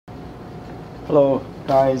Hello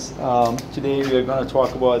guys, today we are going to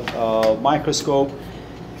talk about microscope.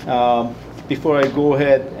 Before I go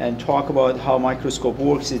ahead and talk about how microscope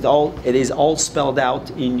works, it is all spelled out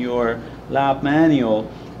in your lab manual,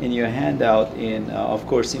 in your handout, in of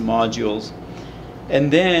course in modules.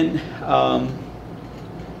 And then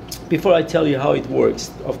before I tell you how it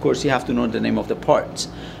works, of course you have to know the name of the parts.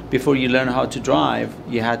 Before you learn how to drive,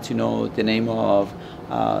 you had to know the name of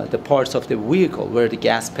the parts of the vehicle, where the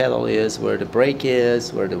gas pedal is, where the brake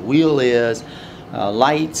is, where the wheel is,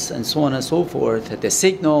 lights, and so on and so forth, the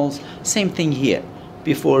signals. Same thing here.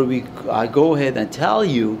 Before I go ahead and tell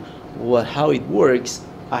you how it works,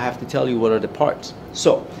 I have to tell you what are the parts.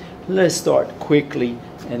 So let's start quickly,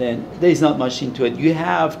 and then there's not much into it. You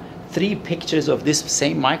have 3 pictures of this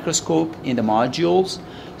same microscope in the modules,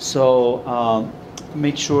 so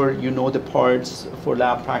make sure you know the parts for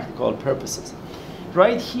lab practical purposes.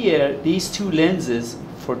 Right here, these 2 lenses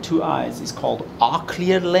for 2 eyes is called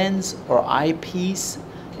ocular lens or eyepiece.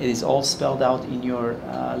 It is all spelled out in your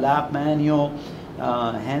lab manual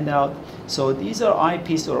handout. So these are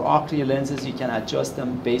eyepiece or ocular lenses. You can adjust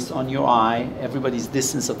them based on your eye. Everybody's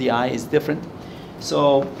distance of the eye is different.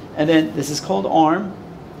 So, and then this is called arm,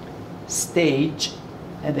 stage,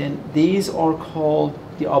 and then these are called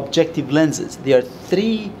the objective lenses. There are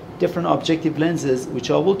 3 different objective lenses,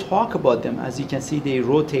 which I will talk about them. As you can see, they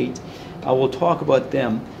rotate. I will talk about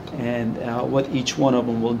them and what each one of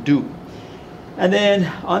them will do. And then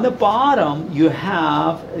on the bottom,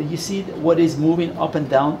 you see what is moving up and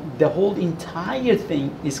down. The whole entire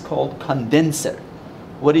thing is called condenser.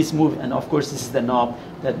 What is moving, and of course this is the knob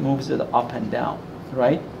that moves it up and down,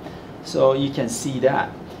 right? So you can see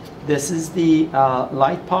that. This is the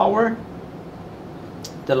light power,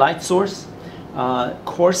 the light source,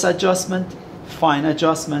 coarse adjustment, fine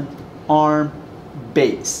adjustment, arm,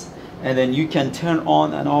 base. And then you can turn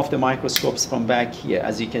on and off the microscopes from back here.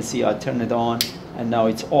 As you can see, I turn it on and now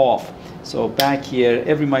it's off. So back here,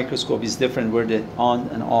 every microscope is different where the on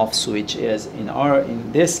and off switch is.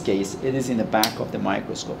 In this case, it is in the back of the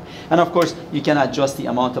microscope. And of course, you can adjust the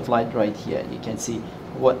amount of light right here. You can see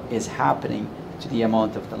what is happening to the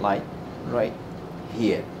amount of the light right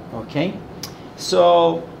here. Okay,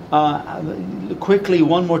 so quickly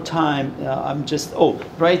one more time,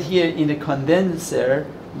 right here in the condenser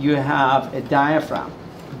you have a diaphragm.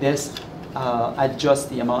 This adjusts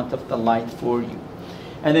the amount of the light for you.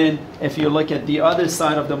 And then if you look at the other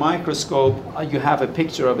side of the microscope, you have a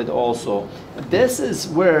picture of it also. This is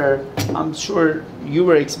where I'm sure you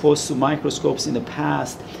were exposed to microscopes in the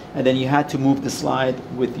past, and then you had to move the slide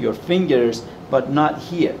with your fingers, but not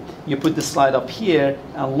here. You put the slide up here,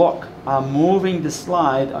 and look, I'm moving the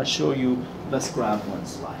slide. I'll show you. Let's grab one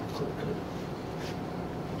slide quickly.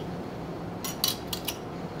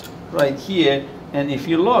 Right here, and if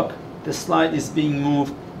you look, the slide is being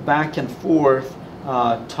moved back and forth,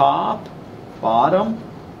 top, bottom,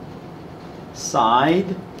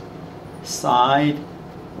 side, side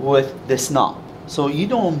with this knob. So you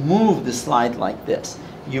don't move the slide like this.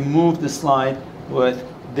 You move the slide with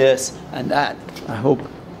this and that. I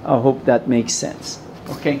hope that makes sense.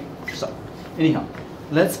 Okay, so anyhow,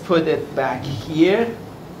 let's put it back here.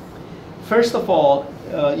 First of all,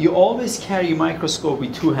 you always carry a microscope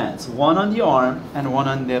with 2 hands, one on the arm and one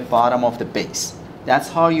on the bottom of the base. That's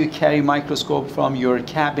how you carry microscope from your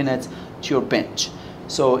cabinet to your bench.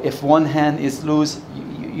 So if one hand is loose,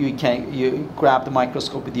 you grab the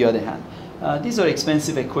microscope with the other hand. These are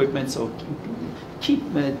expensive equipment, so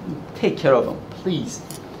take care of them, please.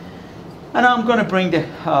 And I'm going to bring the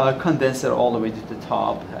condenser all the way to the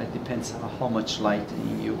top. It depends on how much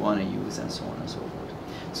lighting you want to use and so on and so forth.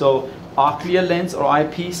 So ocular lens or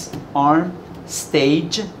eyepiece, arm,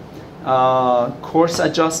 stage, coarse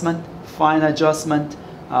adjustment, fine adjustment,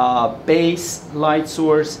 base, light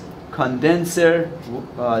source, condenser,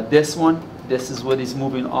 this is what is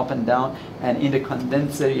moving up and down. And in the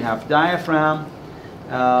condenser you have diaphragm,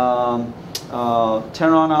 turn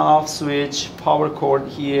on and off switch, power cord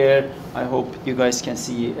here. I hope you guys can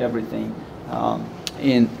see everything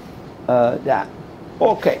in that.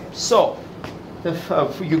 Okay, so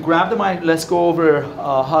if you grab the mic, let's go over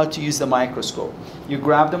how to use the microscope. You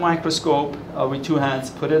grab the microscope with 2 hands,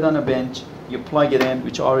 put it on a bench, you plug it in,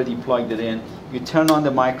 which already plugged it in. You turn on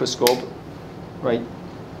the microscope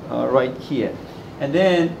right here. And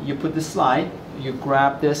then you put the slide, you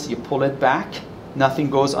grab this, you pull it back. Nothing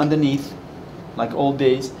goes underneath like old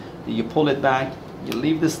days. You pull it back, you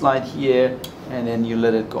leave the slide here, and then you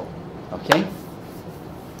let it go. Okay?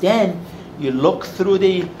 Then you look through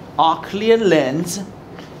the ocular lens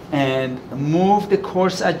and move the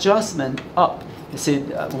coarse adjustment up. You see,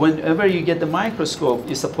 whenever you get the microscope,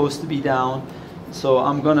 it's supposed to be down. So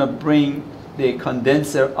I'm gonna bring the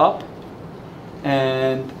condenser up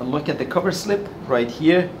and look at the cover slip right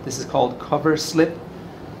here. This is called cover slip.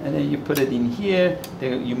 And then you put it in here,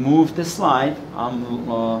 then you move the slide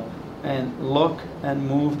and look and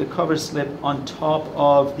move the cover slip on top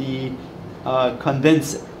of the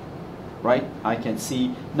condenser, right? I can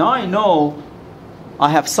see, now I know I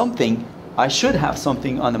have something, I should have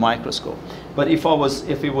something on the microscope. But if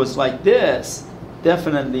it was like this,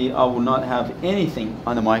 definitely I will not have anything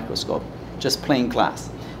on the microscope, just plain glass.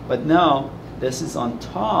 But now this is on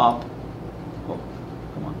top, oh,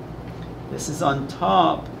 come on. This is on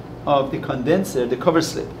top of the condenser, the cover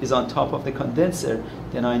slip is on top of the condenser,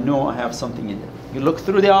 then I know I have something in there. You look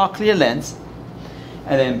through the all clear lens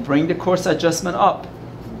and then bring the coarse adjustment up,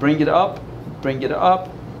 bring it up, bring it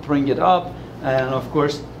up, bring it up, and of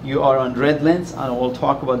course you are on red lens, and we'll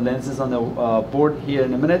talk about lenses on the board here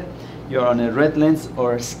in a minute. You're on a red lens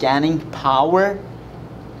or scanning power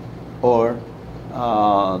or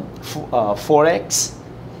 4x,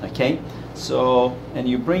 okay? So, and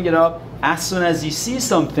you bring it up. As soon as you see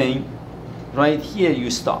something right here,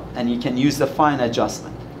 you stop, and you can use the fine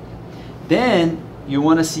adjustment. Then you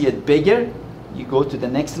want to see it bigger, you go to the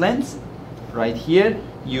next lens right here,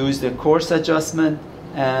 use the coarse adjustment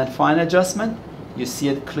and fine adjustment, you see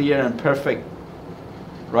it clear and perfect,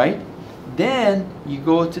 right? Then you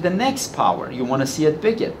go to the next power, you want to see it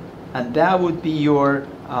bigger, and that would be your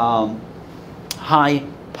high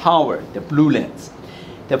power, the blue lens.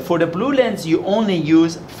 For the blue lens, you only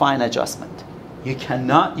use fine adjustment. You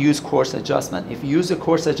cannot use coarse adjustment. If you use a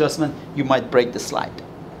coarse adjustment, you might break the slide.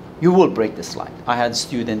 You will break the slide. I had a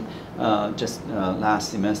student just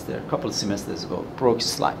last semester, a couple of semesters ago, broke a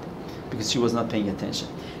slide because she was not paying attention.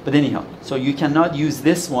 But anyhow, so you cannot use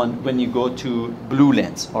this one when you go to blue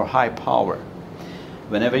lens or high power.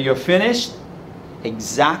 Whenever you're finished,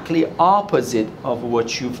 exactly opposite of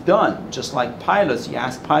what you've done. Just like pilots, you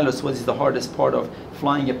ask pilots what is the hardest part of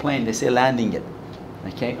flying a plane, they say landing it.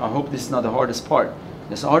 Okay, I hope this is not the hardest part.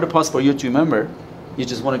 It's the hardest part for you to remember. You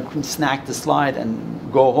just want to snack the slide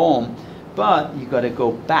and go home, but you got to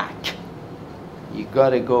go back. You got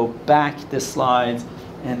to go back the slides,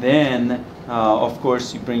 and then of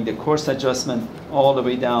course you bring the coarse adjustment all the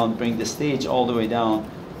way down, bring the stage all the way down,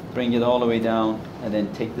 bring it all the way down, and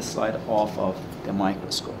then take the slide off of the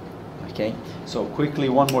microscope. Okay, so quickly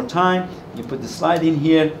one more time, you put the slide in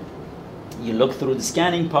here, you look through the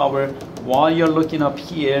scanning power. While you're looking up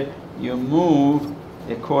here, you move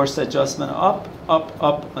the coarse adjustment up, up,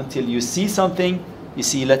 up until you see something. You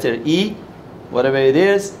see letter E, whatever it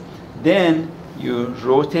is. Then you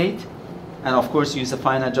rotate, and of course use a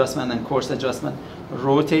fine adjustment and coarse adjustment.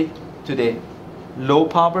 Rotate to the low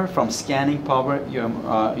power. From scanning power,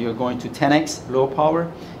 you're going to 10x low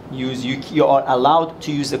power. You are allowed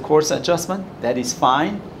to use the coarse adjustment. That is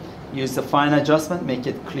fine. Use the fine adjustment, make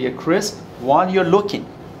it clear, crisp. While you're looking,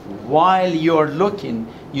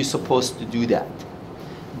 you're supposed to do that.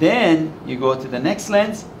 Then you go to the next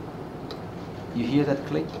lens. You hear that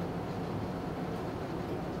click?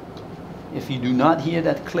 If you do not hear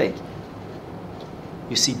that click,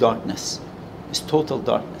 you see darkness. It's total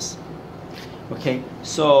darkness. Okay,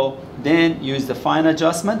 so then use the fine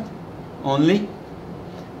adjustment only,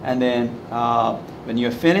 and then when you're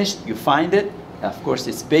finished, you find it. Of course,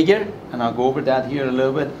 it's bigger, and I'll go over that here a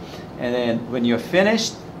little bit. And then when you're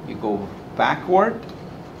finished, you go backward,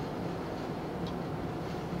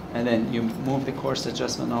 and then you move the coarse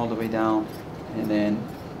adjustment all the way down, and then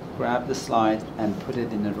grab the slide and put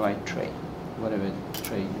it in the right tray,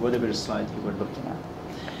 whatever slide you were looking at.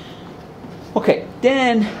 Okay,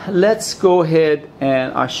 then let's go ahead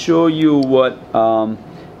and I'll show you what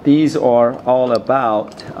these are all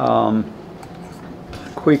about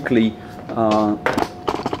quickly.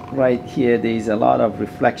 Right here, there's a lot of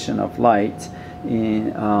reflection of light,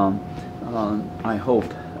 and I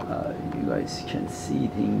hope you guys can see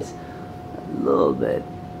things a little bit.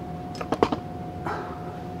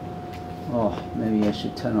 Oh, maybe I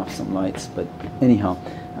should turn off some lights, but anyhow,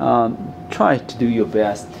 try to do your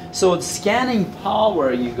best. So scanning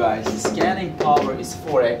power, you guys, scanning power is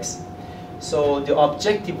 4x. So the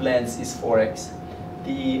objective lens is 4x.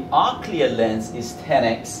 The Oakley lens is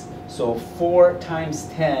 10x. So 4 times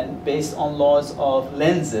 10, based on laws of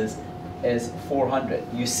lenses, is 400.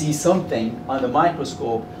 You see something on the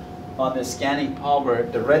microscope, on the scanning power,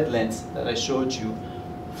 the red lens that I showed you,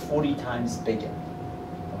 40 times bigger.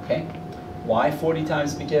 Okay? Why 40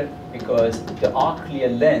 times bigger? Because the Oakley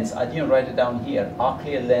lens, I didn't write it down here,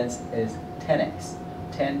 Oakley lens is 10x.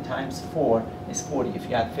 10 times 4 is 40. If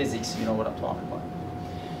you had physics, you know what I'm talking about.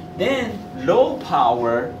 Then low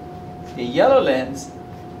power, the yellow lens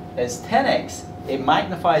is 10x. It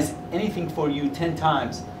magnifies anything for you 10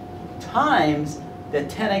 times, times the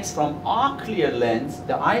 10x from our clear lens,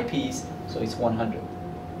 the eyepiece, so it's 100.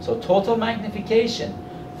 So total magnification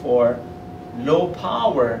for low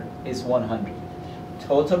power is 100.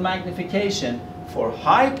 Total magnification for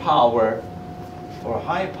high power,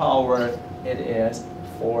 it is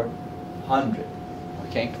 400.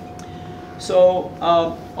 Okay. So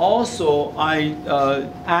also I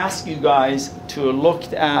ask you guys to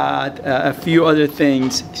look at a few other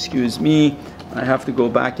things. Excuse me, I have to go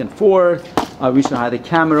back and forth. I wish I had a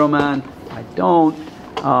cameraman. I don't.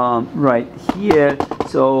 Right here.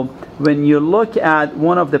 So when you look at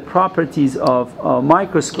one of the properties of a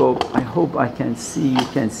microscope, I hope I can see, you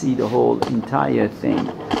can see the whole entire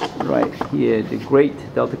thing. Right here, the great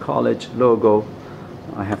Delta College logo.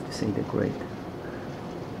 I have to say the great.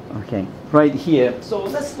 Okay, right here. So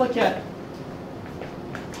let's look at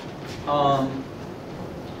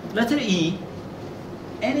letter E.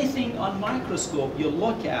 Anything on microscope you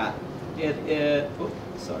look at, it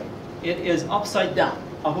is upside down.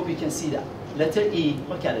 I hope you can see that. Letter E,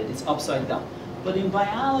 look at it, it's upside down. But in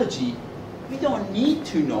biology, we don't need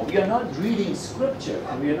to know. We are not reading scripture,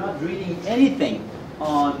 and we are not reading anything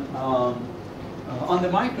on the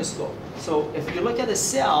microscope. So if you look at a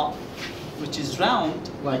cell, which is round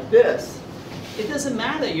like this, it doesn't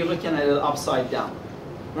matter you're looking at it upside down,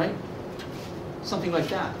 right? Something like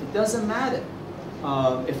that. It doesn't matter.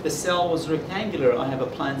 If the cell was rectangular, I have a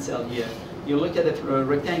plant cell here. You look at a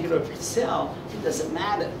rectangular cell, it doesn't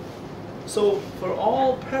matter. So for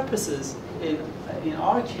all purposes, in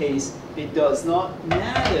our case, it does not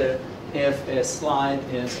matter if a slide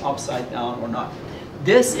is upside down or not.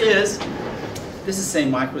 This is the same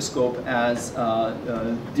microscope as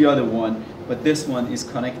the other one, but this one is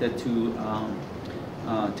connected to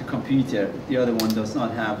computer. The other one does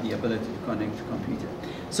not have the ability to connect to computer.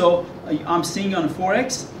 So I'm seeing on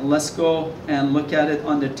 4x. Let's go and look at it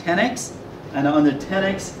under 10x. And under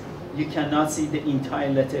 10x, you cannot see the entire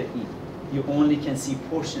letter E. You only can see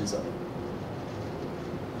portions of it.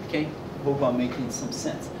 Okay? Hope I'm making some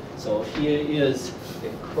sense. So here is the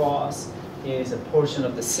cross. Here is a portion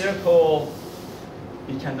of the circle.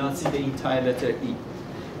 You cannot see the entire letter E.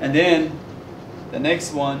 And then the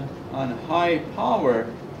next one on high power,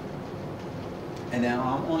 and then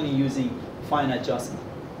I'm only using fine adjustment.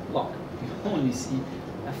 Look, you only see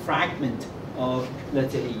a fragment of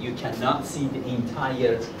letter E. You cannot see the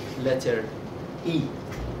entire letter E,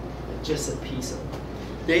 just a piece of it.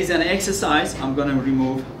 There is an exercise I'm going to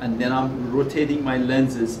remove, and then I'm rotating my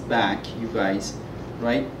lenses back, you guys,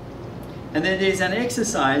 right? And then there's an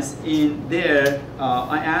exercise in there.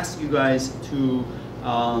 I ask you guys to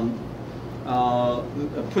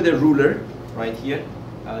put a ruler right here.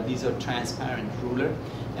 These are transparent ruler.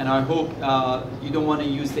 And I hope you don't want to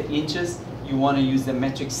use the inches. You want to use the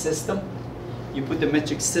metric system. You put the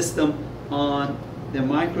metric system on the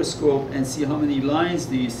microscope and see how many lines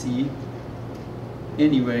do you see.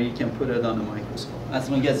 Anywhere you can put it on the microscope. As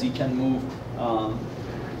long as you can move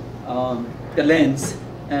the lens.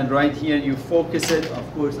 And right here you focus it.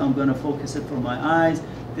 Of course, I'm going to focus it for my eyes.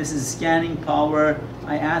 This is scanning power.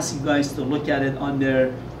 I ask you guys to look at it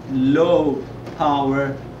under low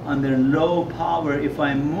power. Under low power, if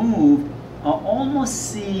I move, I almost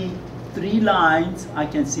see 3 lines. I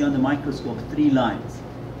can see on the microscope 3 lines.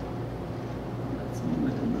 Let's move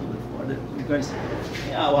it a little bit further. You guys,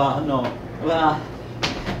 yeah, well, no. Well,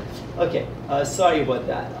 okay, sorry about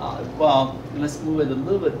that. Well, let's move it a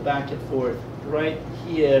little bit back and forth. Right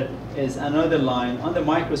here is another line on the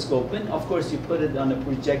microscope, and of course you put it on the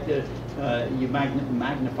projector, you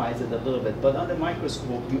magnifies it a little bit, but on the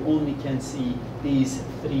microscope you only can see these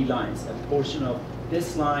 3 lines, a portion of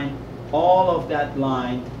this line, all of that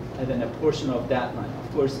line, and then a portion of that line,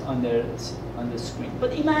 of course on the screen.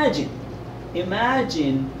 But imagine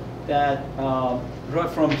that right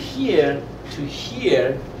from here to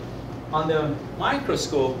here on the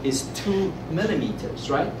microscope is 2 millimeters,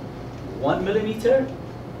 right? 1 millimeter,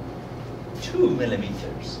 2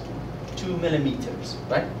 millimeters, 2 millimeters,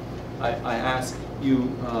 right? I ask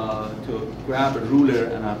you to grab a ruler,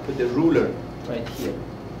 and I put the ruler right here.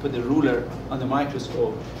 Put the ruler on the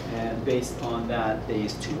microscope, and based on that, there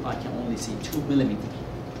is 2. I can only see 2 millimeters.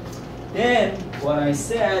 Then what I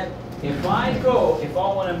said, if I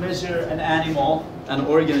want to measure an animal, an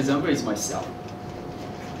organism, where is my cell?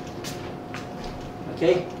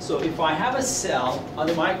 Okay, so if I have a cell on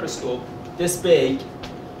the microscope this big,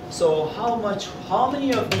 so how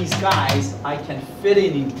many of these guys I can fit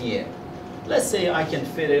in here? Let's say I can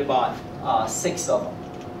fit about 6 of them.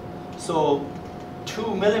 So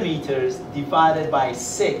 2 millimeters divided by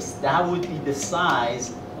 6. That would be the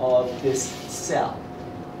size of this cell.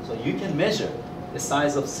 So you can measure the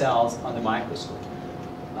size of cells on the microscope.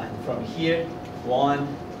 And from here, 1,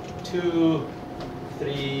 2,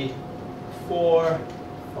 3, 4,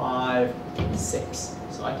 5, 6.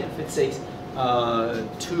 So I can fit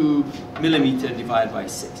 2 millimeter divided by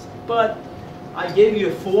 6. But I gave you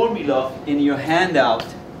a formula in your handout.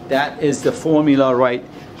 That is the formula right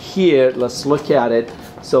here. Let's look at it.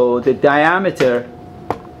 So the diameter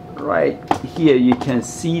right here, you can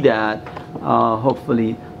see that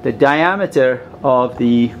hopefully the diameter of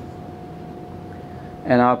the,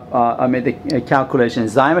 and I made the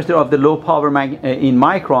calculations, diameter of the low power in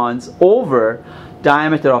microns over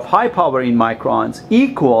diameter of high power in microns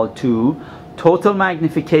equal to total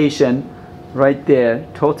magnification right there,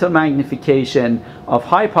 total magnification of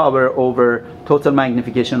high power over total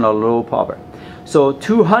magnification of low power. So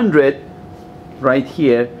 200 right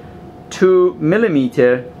here, 2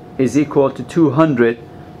 millimeter is equal to 200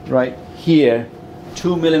 right here.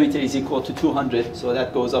 2 millimeter is equal to 200, so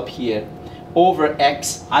that goes up here, over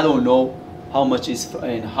X. I don't know how much is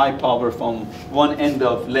in high power from one end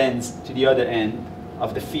of lens to the other end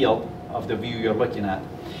of the field of the view you're looking at,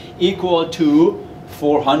 equal to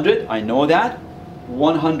 400. I know that.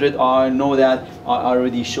 100, I know that. I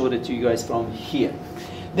already showed it to you guys from here.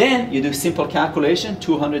 Then you do simple calculation.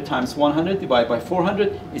 200 times 100 divided by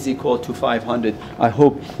 400 is equal to 500. I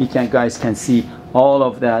hope you guys can see all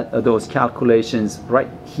of that, those calculations right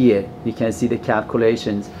here. You can see the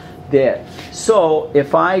calculations there. So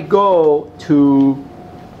if I go to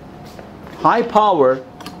high power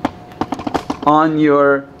on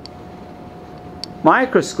your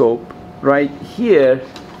microscope right here,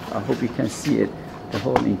 I hope you can see it, the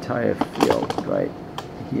whole entire field right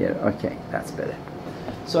here. Okay, that's better.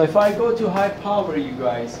 So if I go to high power, you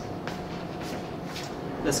guys,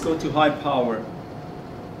 let's go to high power.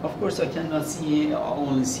 Of course, I cannot see, I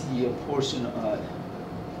only see a portion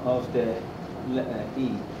of the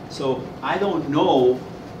E. So I don't know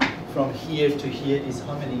from here to here is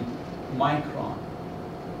how many micron.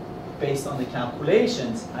 Based on the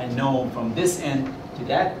calculations, I know from this end to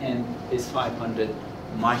that end is 500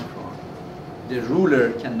 micron. The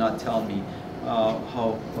ruler cannot tell me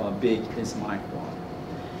how big is micron.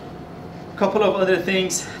 A couple of other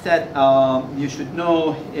things that you should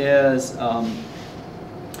know is,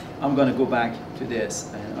 I'm going to go back to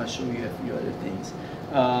this and I'll show you a few other things.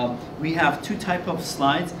 We have two types of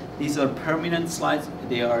slides. These are permanent slides.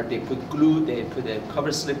 They put glue, they put a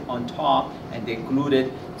cover slip on top and they glued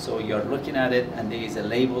it. So you're looking at it and there is a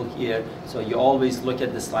label here. So you always look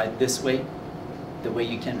at the slide this way, the way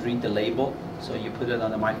you can read the label. So you put it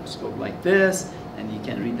on a microscope like this and you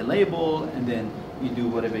can read the label and then you do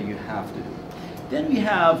whatever you have to do. Then we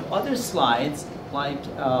have other slides like,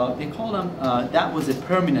 they call them, that was a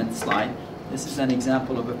permanent slide. This is an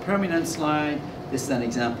example of a permanent slide. This is an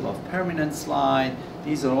example of permanent slide.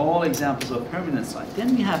 These are all examples of permanent slide.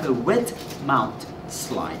 Then we have a wet mount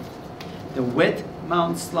slide. The wet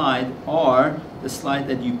mount slide are the slide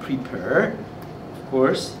that you prepare. Of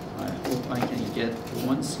course, I hope I can get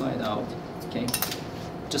one slide out. Okay,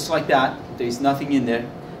 just like that. There's nothing in there.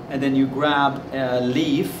 And then you grab a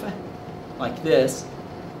leaf like this.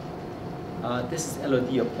 This is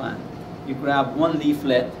Elodea plant. You grab one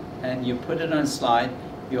leaflet and you put it on a slide.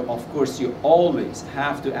 Of course, you always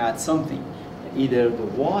have to add something, either the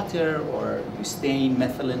water or you stain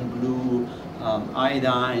methylene blue,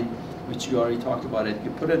 iodine, which you already talked about it.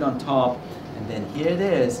 You put it on top, and then here it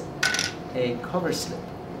is, a cover slip.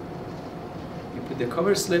 You put the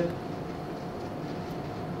cover slip.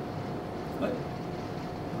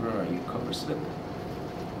 Where are you, cover slip?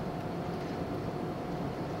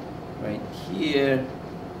 Right here.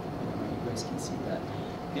 You guys can see that.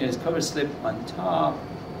 Here's cover slip on top.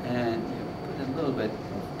 And you put a little bit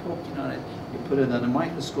of poking on it. You put it on a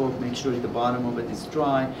microscope, make sure the bottom of it is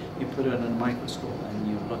dry. You put it on a microscope and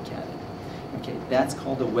you look at it. Okay, that's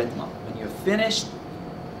called a wet mount. When you're finished,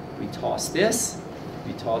 we toss this,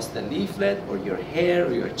 we toss the leaflet or your hair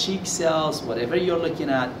or your cheek cells, whatever you're looking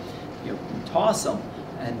at, you toss them.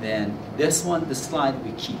 And then this one, the slide,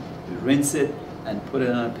 we keep. We rinse it and put it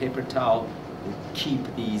on a paper towel. We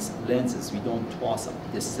keep these lenses, we don't toss them.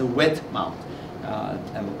 This is a wet mount.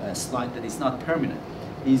 A slide that is not permanent.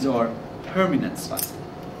 These are permanent slides.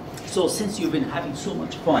 So since you've been having so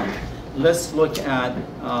much fun, let's look at,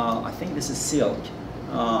 I think this is silk.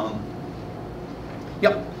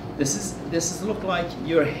 Yep, this is look like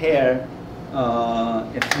your hair.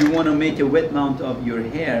 If you want to make a wet mount of your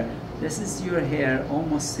hair, this is your hair,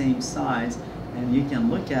 almost same size. and you can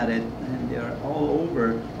look at it, and they're all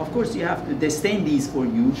over. Of course, you have to, they stain these for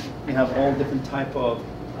you. They have all different type of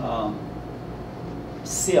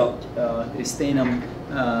silk. They stain them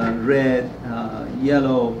red,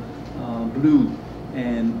 yellow, blue,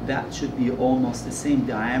 and that should be almost the same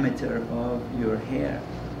diameter of your hair.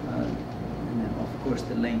 And then of course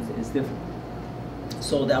the length is different.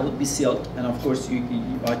 So that would be silk, and of course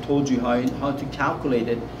I told you how to calculate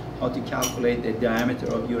it, how to calculate the diameter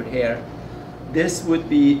of your hair. This would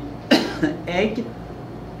be egg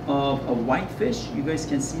of a whitefish. You guys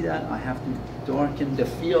can see that. I have to darken the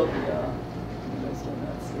field. Yeah, you guys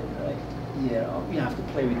cannot see it, right? Yeah, we have to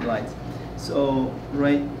play with lights. So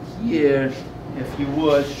right here, if you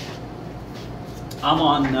would, I'm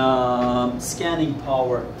on scanning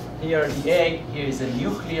power. Here the egg, here is a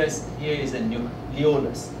nucleus, here is a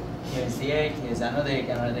nucleolus. Here is the egg, here is another egg,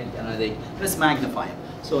 another egg, another egg. Let's magnify it.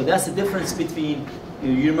 So that's the difference between,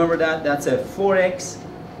 you remember that? That's a 4x.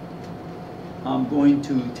 I'm going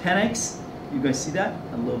to 10x. You guys see that?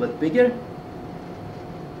 A little bit bigger.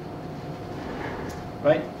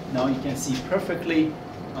 Right? Now you can see perfectly.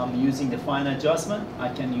 I'm using the fine adjustment. I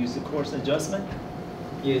can use the coarse adjustment.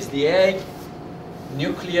 Here's the egg,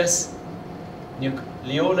 nucleus,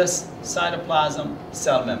 nucleolus, cytoplasm,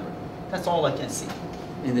 cell membrane. That's all I can see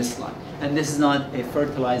in this slide. And this is not a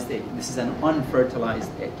fertilized egg. This is an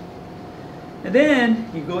unfertilized egg. And then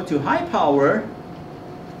you go to high power.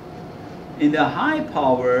 In the high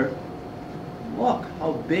power, look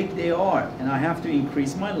how big they are. And I have to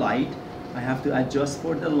increase my light. I have to adjust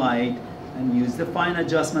for the light and use the fine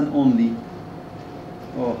adjustment only.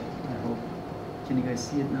 Oh, I hope. Can you guys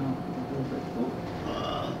see it now? A little bit.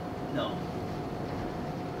 Oh. No.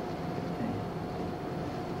 Okay.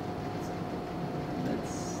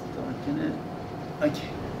 Let's darken it. Okay,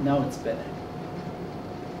 now it's better.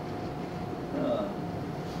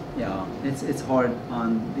 Yeah, it's hard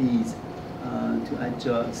on these to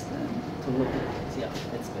adjust and to look at it. Yeah,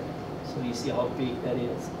 it's better. So you see how big that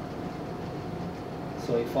is.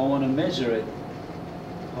 So if I want to measure it,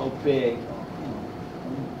 how big? Oh,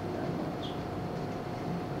 only that much.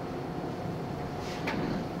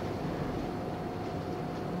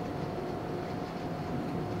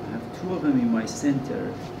 I have two of them in my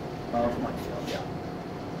center of my field. Yeah,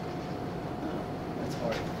 that's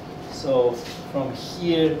hard. So from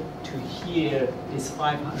here to here is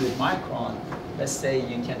 500 micron. Let's say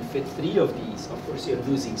you can fit 3 of these. Of course, you're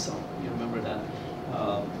losing some. You remember that.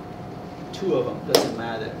 2 of them, doesn't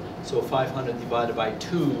matter. So 500 divided by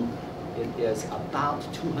 2, it is about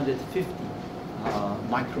 250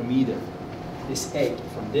 micrometer. This egg,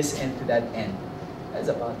 from this end to that end, that's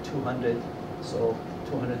about 200, so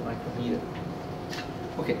 200 micrometer.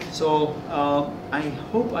 Okay, so I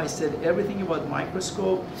hope I said everything about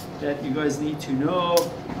microscope that you guys need to know.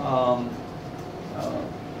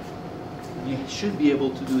 You should be able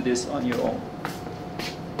to do this on your own.